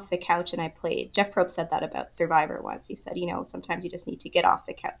I got off the couch and I played. Jeff Probst said that about Survivor once. He said, sometimes you just need to get off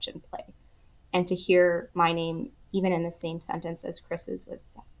the couch and play. And to hear my name, even in the same sentence as Chris's,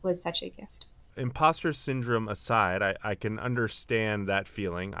 was such a gift. Imposter syndrome aside, I can understand that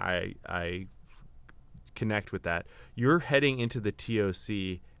feeling. I connect with that. You're heading into the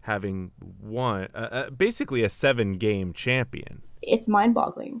TOC having won basically a 7-game champion. It's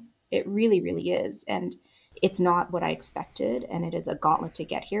mind-boggling. It really, really is. And it's not what I expected, and it is a gauntlet to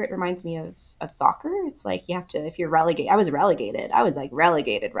get here. It reminds me of soccer. It's like you have to, if you're relegated, I was relegated. I was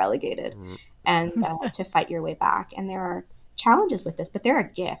relegated. And to fight your way back. And there are challenges with this, but there are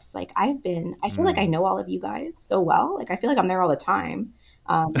gifts. I feel like I know all of you guys so well. I feel like I'm there all the time.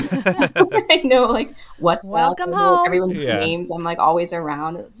 I know what's welcome up. I know home. Everyone's names. I'm always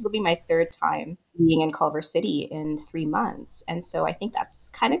around. This will be my 3rd time being in Culver City in 3 months, and so I think that's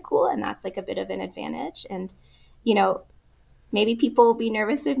kind of cool, and that's a bit of an advantage. And maybe people will be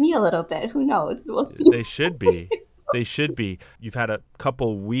nervous of me a little bit. Who knows? We'll see. They should be. They should be. You've had a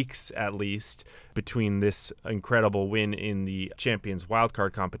couple weeks at least between this incredible win in the Champions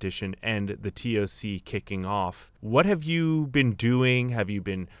Wildcard competition and the TOC kicking off. What have you been doing? Have you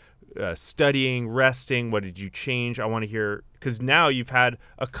been studying, resting? What did you change? I want to hear, because now you've had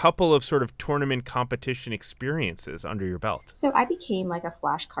a couple of sort of tournament competition experiences under your belt. So I became like a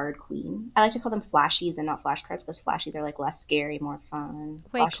flashcard queen. I like to call them flashies and not flashcards because flashies are like less scary, more fun.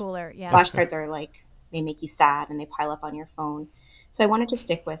 Way cooler, yeah. Flashcards are like, they make you sad and they pile up on your phone. So I wanted to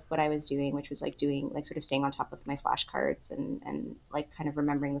stick with what I was doing, which was like doing, like sort of staying on top of my flashcards and like kind of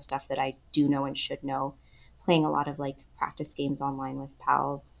remembering the stuff that I do know and should know, playing a lot of like practice games online with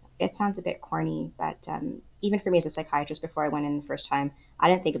pals. It sounds a bit corny, but even for me as a psychiatrist, before I went in the first time, I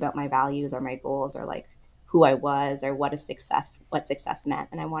didn't think about my values or my goals or like who I was or what success meant.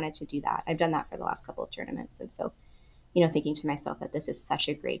 And I wanted to do that. I've done that for the last couple of tournaments. And so, thinking to myself that this is such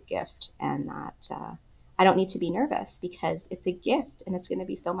a great gift and that I don't need to be nervous because it's a gift and it's going to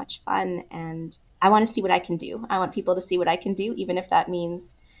be so much fun. And I want to see what I can do. I want people to see what I can do, even if that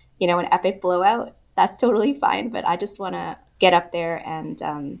means, an epic blowout. That's totally fine. But I just want to get up there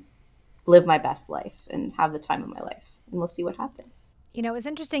and live my best life and have the time of my life. And we'll see what happens. It's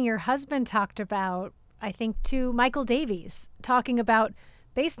interesting. Your husband talked about, I think, to Michael Davies, talking about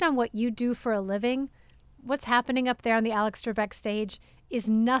based on what you do for a living, what's happening up there on the Alex Trebek stage is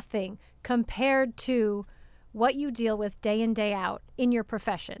nothing compared to what you deal with day in, day out in your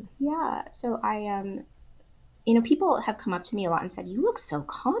profession. Yeah. So I, people have come up to me a lot and said, you look so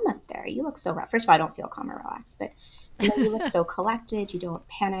calm up there. You look so, first of all, I don't feel calm or relaxed, but you look so collected. You don't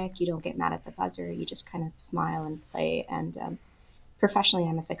panic. You don't get mad at the buzzer. You just kind of smile and play. And professionally,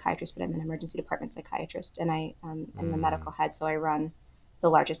 I'm a psychiatrist, but I'm an emergency department psychiatrist. And I am the medical head. So I run the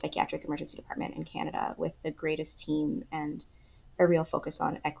largest psychiatric emergency department in Canada with the greatest team and a real focus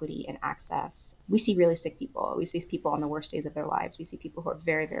on equity and access. We see really sick people. We see people on the worst days of their lives. We see people who are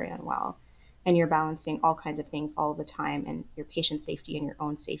very, very unwell. And you're balancing all kinds of things all the time, and your patient safety and your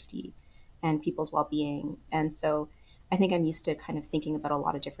own safety and people's well-being. And so I think I'm used to kind of thinking about a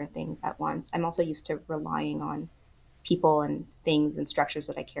lot of different things at once. I'm also used to relying on people and things and structures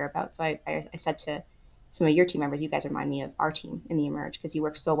that I care about. So I said to some of your team members, you guys remind me of our team in the Emerge because you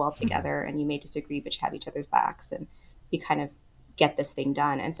work so well together and you may disagree, but you have each other's backs and you kind of get this thing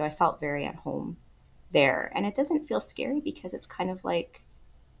done. And so I felt very at home there. And it doesn't feel scary because it's kind of like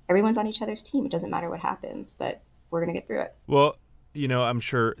everyone's on each other's team. It doesn't matter what happens, but we're going to get through it. Well, I'm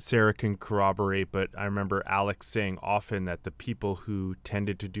sure Sarah can corroborate, but I remember Alex saying often that the people who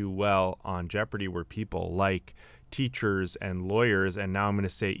tended to do well on Jeopardy were people like teachers and lawyers, and now I'm going to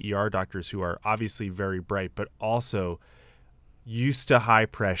say ER doctors who are obviously very bright, but also used to high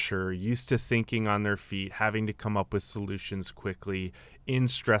pressure, used to thinking on their feet, having to come up with solutions quickly in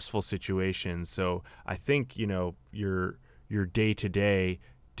stressful situations. So I think, your day-to-day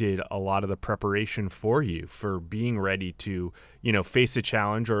did a lot of the preparation for you for being ready to, face a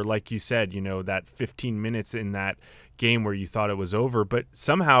challenge, or like you said, that 15 minutes in that game where you thought it was over, but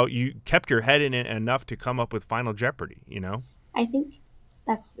somehow you kept your head in it enough to come up with Final Jeopardy, I think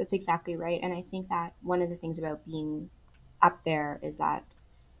that's exactly right. And I think that one of the things about being up there is that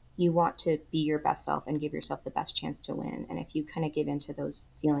you want to be your best self and give yourself the best chance to win. And if you kind of give into those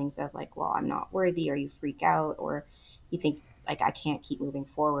feelings of like, well, I'm not worthy, or you freak out, or you think like, I can't keep moving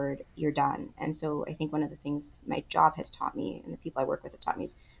forward, you're done. And so I think one of the things my job has taught me and the people I work with have taught me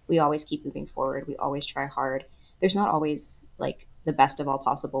is we always keep moving forward. We always try hard. There's not always like the best of all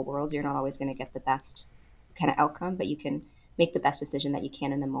possible worlds. You're not always going to get the best kind of outcome, but you can make the best decision that you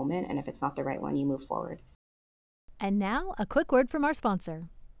can in the moment. And if it's not the right one, you move forward. And now a quick word from our sponsor.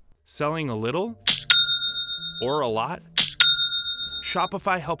 Selling a little or a lot?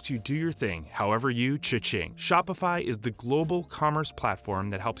 Shopify helps you do your thing, however you cha-ching. Shopify is the global commerce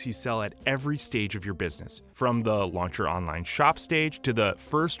platform that helps you sell at every stage of your business. From the launch your online shop stage to the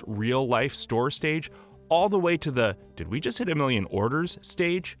first real-life store stage, all the way to the did we just hit 1 million orders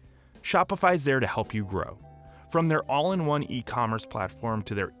stage? Shopify's there to help you grow. From their all-in-one e-commerce platform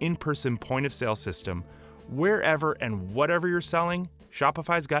to their in-person point-of-sale system, wherever and whatever you're selling,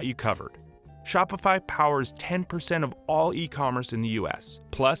 Shopify's got you covered. Shopify powers 10% of all e-commerce in the US.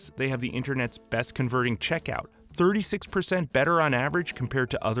 Plus, they have the internet's best converting checkout, 36% better on average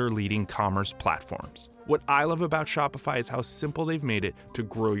compared to other leading commerce platforms. What I love about Shopify is how simple they've made it to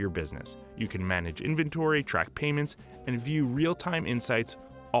grow your business. You can manage inventory, track payments, and view real-time insights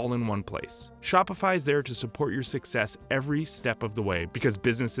all in one place. Shopify is there to support your success every step of the way because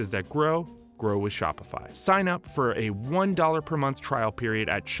businesses that grow with Shopify. Sign up for a $1 per month trial period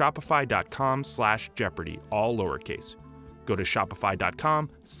at shopify.com/Jeopardy, all lowercase. Go to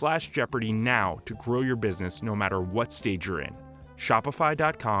shopify.com/Jeopardy now to grow your business no matter what stage you're in.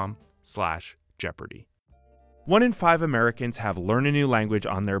 Shopify.com/Jeopardy. 1 in 5 Americans have learn a new language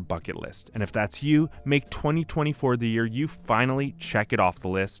on their bucket list. And if that's you, make 2024 the year you finally check it off the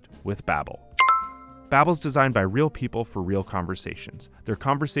list with Babbel. Babbel's designed by real people for real conversations. Their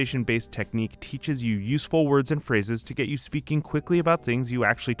conversation-based technique teaches you useful words and phrases to get you speaking quickly about things you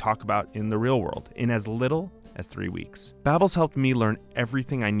actually talk about in the real world in as little as 3 weeks. Babbel's helped me learn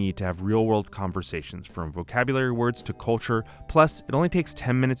everything I need to have real-world conversations, from vocabulary words to culture. Plus, it only takes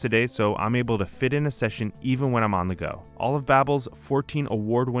 10 minutes a day, so I'm able to fit in a session even when I'm on the go. All of Babbel's 14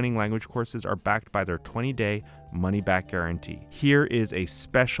 award-winning language courses are backed by their 20-day money-back guarantee. Here is a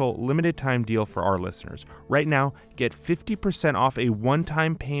special limited-time deal for our listeners. Right now, get 50% off a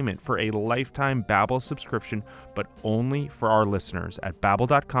one-time payment for a lifetime Babbel subscription, but only for our listeners at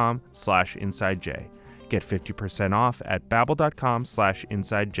babbel.com/InsideJ. Get 50% off at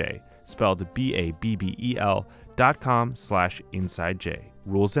babbel.com/InsideJ, spelled BABBEL.com/InsideJ.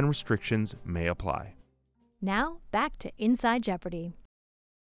 Rules and restrictions may apply. Now, back to Inside Jeopardy.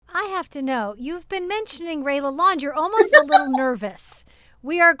 I have to know, you've been mentioning Ray Lalonde. You're almost a little nervous.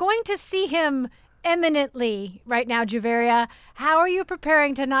 We are going to see him eminently right now, Juveria. How are you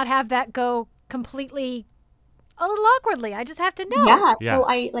preparing to not have that go completely a little awkwardly? I just have to know. Yeah, so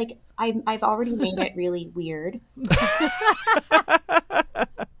I've already made it really weird.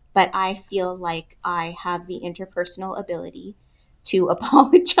 But I feel like I have the interpersonal ability to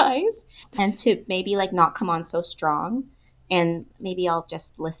apologize and to maybe like not come on so strong. And maybe I'll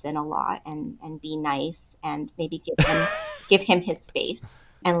just listen a lot and be nice and maybe give him his space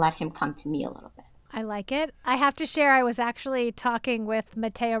and let him come to me a little bit. I like it. I have to share, I was actually talking with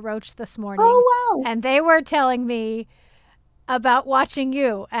Matea Roach this morning. Oh, wow. And they were telling me about watching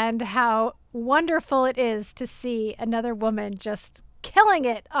you and how wonderful it is to see another woman just killing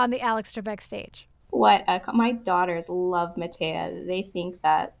it on the Alex Trebek stage. My daughters love Matea. They think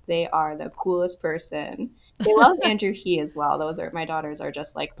that they are the coolest person. They love Andrew He as well. My daughters are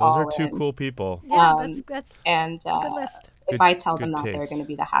just like those all are two in. cool people. Yeah, that's a good list. If I tell them that, they're going to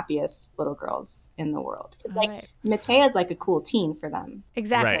be the happiest little girls in the world. Because Matea is like a cool teen for them.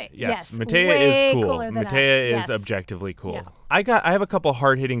 Exactly. Right. Yes. Way Matea is cool. cooler than Matea us. is Yes. objectively cool. Yeah. I have a couple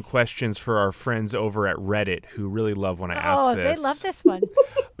hard-hitting questions for our friends over at Reddit who really love when I ask this. Oh, they love this one.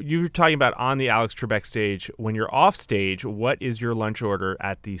 You were talking about on the Alex Trebek stage. When you're off stage, what is your lunch order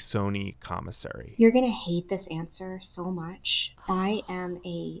at the Sony commissary? You're going to hate this answer so much. I am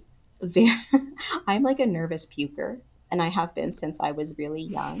I'm like a nervous puker, and I have been since I was really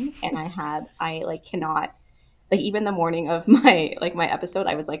young. And cannot, even the morning of my episode,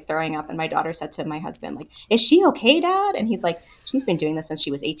 I was like throwing up, and my daughter said to my husband, like, "Is she okay, Dad?" And he's like, "She's been doing this since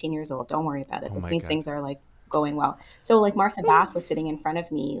she was 18 years old. Don't worry about it. This means things are like going well." So like Martha Bath was sitting in front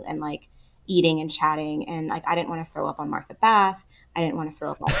of me and like eating and chatting, and like I didn't want to throw up on Martha Bath. I didn't want to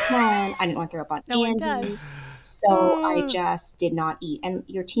throw up on Ken. I didn't want to throw up on Andy. So I just did not eat. And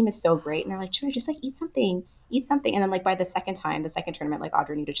your team is so great. And they're like, "Sure, just like eat something. And then like by the second tournament, like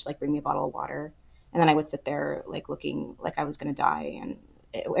Audrey needed to just like bring me a bottle of water. And then I would sit there like looking like I was going to die. And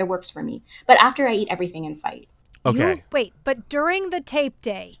it works for me. But after I eat everything in sight. Okay. But during the tape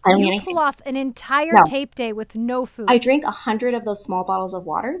day, I don't eat you anything. pull off an entire tape day with no food. I drank 100 of those small bottles of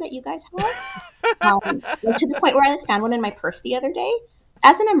water that you guys have. To the point where I like found one in my purse the other day.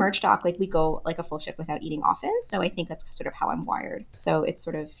 As an emerge doc, like we go like a full shift without eating often. So I think that's sort of how I'm wired. So it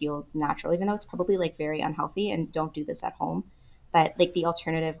sort of feels natural, even though it's probably like very unhealthy, and don't do this at home. But like the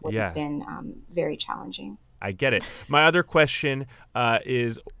alternative would have been very challenging. I get it. My other question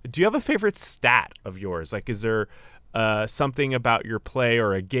is, do you have a favorite stat of yours? Like, is there something about your play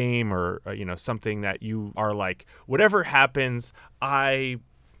or a game or, something that you are like, whatever happens, I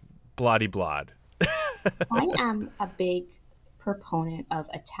blotty-blod? I am a big proponent of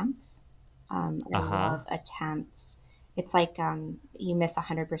attempts. I love attempts. It's like you miss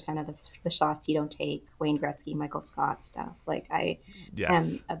 100% of the shots you don't take. Wayne Gretzky, Michael Scott stuff. Like I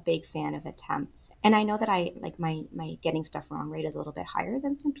am a big fan of attempts, and I know that I like my getting stuff wrong rate is a little bit higher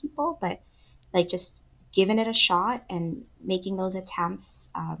than some people, but like just giving it a shot and making those attempts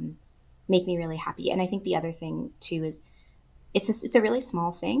make me really happy. And I think the other thing too is it's a really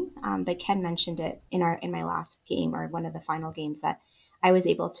small thing, but Ken mentioned it in my last game, or one of the final games, that I was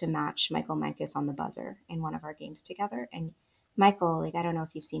able to match Michael Menkes on the buzzer in one of our games together. And Michael, like, I don't know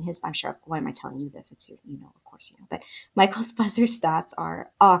if you've seen his, I'm sure, why am I telling you this? It's, of course, but Michael's buzzer stats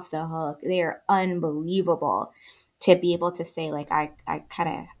are off the hook. They are unbelievable. To be able to say, like, I kind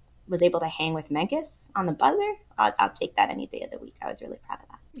of was able to hang with Menkes on the buzzer, I'll take that any day of the week. I was really proud of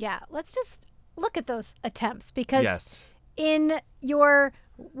that. Yeah, let's just look at those attempts, because in your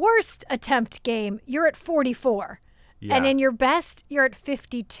worst attempt game, you're at 44. Yeah. And in your best, you're at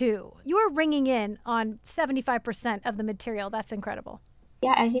 52. You are ringing in on 75% of the material. That's incredible.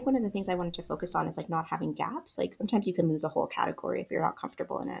 Yeah, I think one of the things I wanted to focus on is like not having gaps. Like sometimes you can lose a whole category if you're not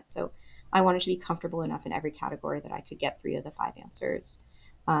comfortable in it. So I wanted to be comfortable enough in every category that I could get 3 of the 5 answers.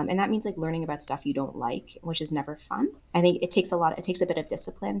 And that means like learning about stuff you don't like, which is never fun. I think it takes a bit of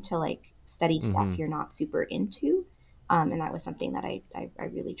discipline to like study stuff you're not super into. And that was something that I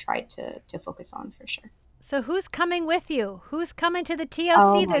really tried to focus on for sure. So who's coming with you? Who's coming to the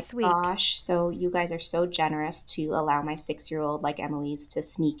TOC this week? Oh my gosh. So you guys are so generous to allow my 6-year-old, like Emily's, to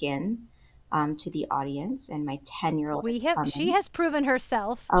sneak in to the audience, and my 10-year-old She has proven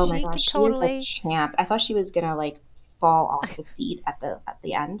herself. Oh my she gosh, she is a champ. I thought she was gonna like fall off the seat at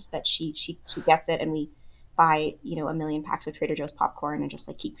the end, but she gets it, and we buy, you know, 1 million packs of Trader Joe's popcorn and just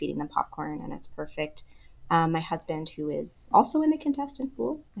like keep feeding them popcorn, and it's perfect. My husband, who is also in the contestant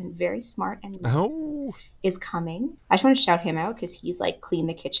pool and very smart and nice, is coming. I just want to shout him out because he's like cleaned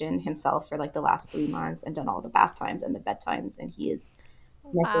the kitchen himself for like the last 3 months and done all the bath times and the bedtimes, and he is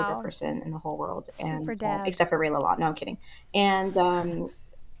my favorite person in the whole world, and except for Ray Lalonde. No, I'm kidding. And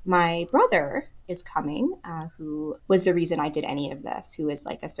my brother is coming, who was the reason I did any of this, who is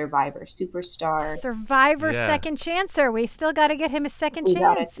like a Survivor superstar. Second chancer. We still got to get him a second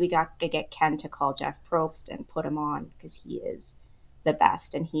chance. We got to get Ken to call Jeff Probst and put him on because he is the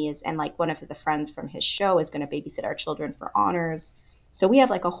best. And like one of the friends from his show is going to babysit our children for honors. So we have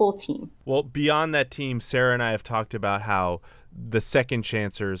like a whole team. Well, beyond that team, Sarah and I have talked about how the second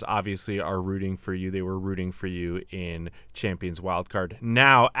chancers obviously are rooting for you. They were rooting for you in Champions Wildcard.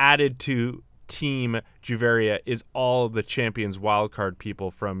 Now added to Team Juveria is all the Champions Wildcard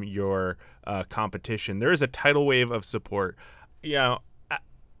people from your competition. There is a tidal wave of support. You know,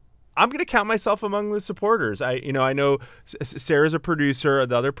 I'm going to count myself among the supporters. I know Sarah's a producer.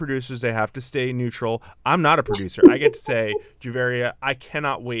 The other producers, they have to stay neutral. I'm not a producer. I get to say, Juveria, I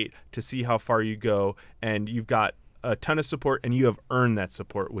cannot wait to see how far you go. And you've got a ton of support, and you have earned that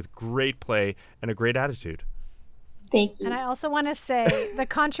support with great play and a great attitude. Thank you. And I also want to say the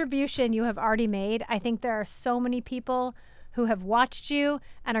contribution you have already made. I think there are so many people who have watched you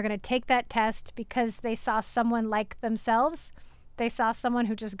and are going to take that test because they saw someone like themselves. They saw someone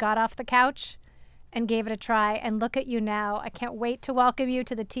who just got off the couch and gave it a try. And look at you now. I can't wait to welcome you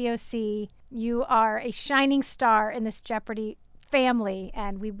to the TOC. You are a shining star in this Jeopardy family,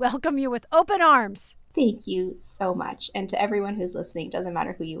 and we welcome you with open arms. Thank you so much. And to everyone who's listening, doesn't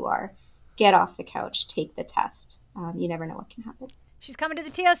matter who you are, get off the couch, take the test. You never know what can happen. She's coming to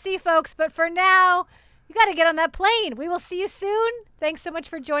the TOC, folks. But for now, you got to get on that plane. We will see you soon. Thanks so much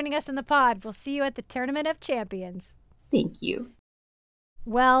for joining us in the pod. We'll see you at the Tournament of Champions. Thank you.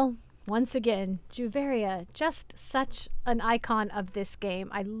 Well, once again, Juveria, just such an icon of this game.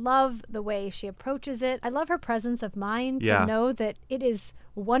 I love the way she approaches it. I love her presence of mind to know that it is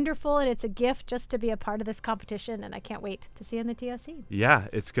wonderful and it's a gift just to be a part of this competition, and I can't wait to see you in the TOC. Yeah,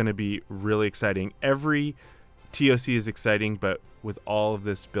 it's going to be really exciting. Every TOC is exciting, but with all of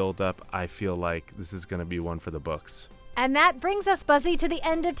this build-up, I feel like this is going to be one for the books. And that brings us, Buzzy, to the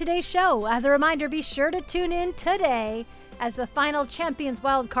end of today's show. As a reminder, be sure to tune in today as the final Champions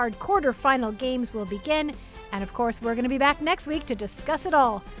Wildcard quarterfinal games will begin. And of course, we're going to be back next week to discuss it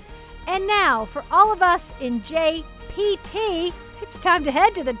all. And now, for all of us in JPT, it's time to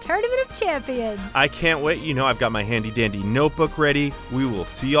head to the Tournament of Champions. I can't wait. You know, I've got my handy-dandy notebook ready. We will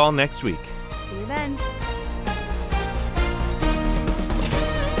see y'all next week. See you then.